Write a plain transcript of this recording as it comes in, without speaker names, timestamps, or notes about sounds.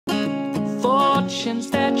fortunes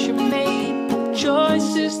that you made,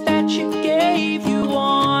 choices that you gave. You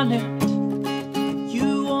want it,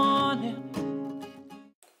 you want it.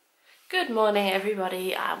 Good morning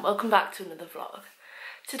everybody and welcome back to another vlog.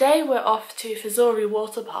 Today we're off to Fasouri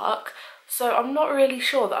Waterpark, so I'm not really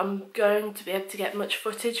sure that I'm going to be able to get much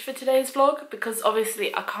footage for today's vlog because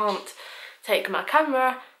obviously I can't take my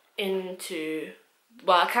camera into,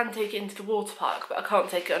 well, I can take it into the water park, but I can't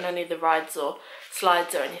take it on any of the rides or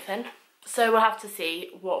slides or anything. So we'll have to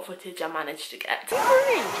see what footage I manage to get.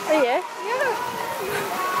 Oh yeah? Yeah.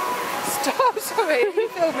 Stop, sorry, are you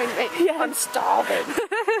filming me? Yeah. I'm starving.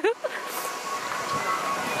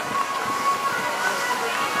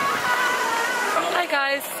 Hi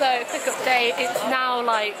guys, so quick update. It's now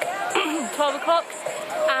like 12 o'clock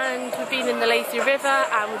and we've been in the lazy river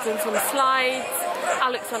and we've done some slides.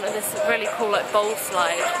 Alex went on this really cool like bowl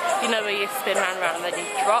slide, you know, where you spin round and round and then you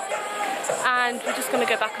drop. And we're just going to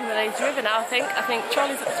go back on the lazy river now, I think.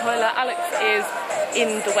 Charlie's at the toilet, Alex is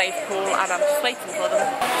in the wave pool and I'm just waiting for them.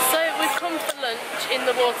 So we've come for lunch in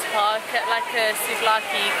the water park at like a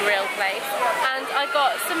souvlaki grill place, and I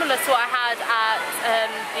got similar to what I had at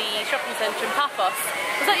the shopping centre in Paphos.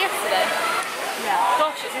 Was that yesterday? Yeah.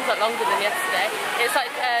 Gosh, it seems like longer than yesterday. It's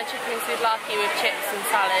like chicken souvlaki with chips and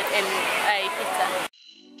salad in a pita.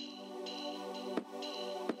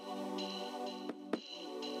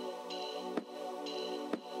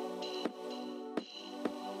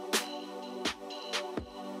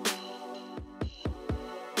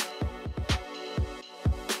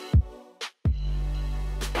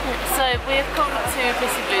 So we've come to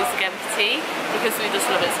Pussy Blues again for tea because we just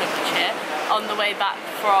love it so much here on the way back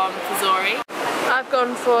from Fasouri. I've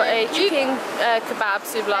gone for a chicken kebab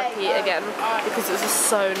souvlaki again because it was just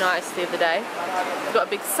so nice the other day. We've got a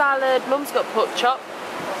big salad, Mum's got pork chop,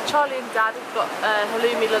 Charlie and Dad have got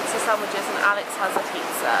halloumi Lunster sandwiches and Alex has a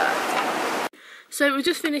pizza. So we've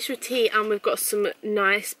just finished with tea and we've got some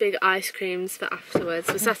nice big ice creams for afterwards.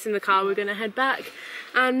 We're sat in the car, we're going to head back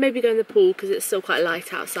and maybe go in the pool because it's still quite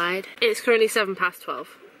light outside. It's currently 12 past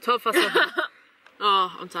 11.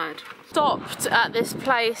 Oh, I'm tired. Stopped at this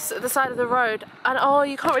place at the side of the road and oh,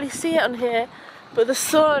 you can't really see it on here, but the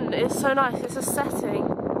sun is so nice, it's just setting.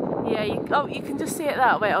 Yeah, you can just see it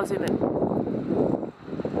there. Wait, I'll zoom in.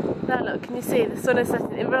 There, look, can you see? The sun is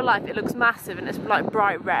setting. In real life it looks massive and it's like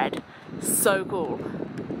bright red. So cool.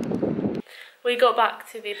 We got back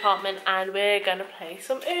to the apartment and we're gonna play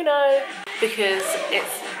some Uno because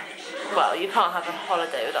it's, well, you can't have a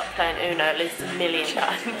holiday without playing Uno at least a million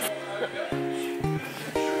times.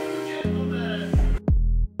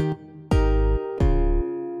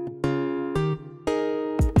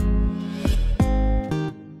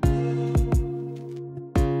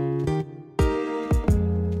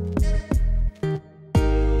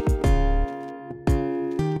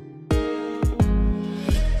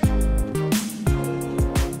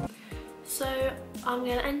 I'm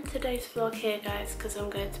going to end today's vlog here guys because I'm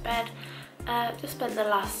going to bed. Just spent the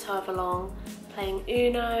last however long playing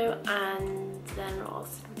Uno and then what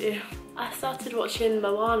else to do? I started watching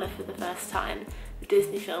Moana for the first time, the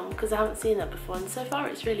Disney film, because I haven't seen that before and so far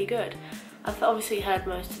it's really good. I've obviously heard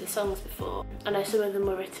most of the songs before. I know some of them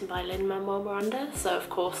were written by Lin-Manuel Miranda, so of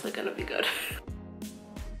course they're going to be good.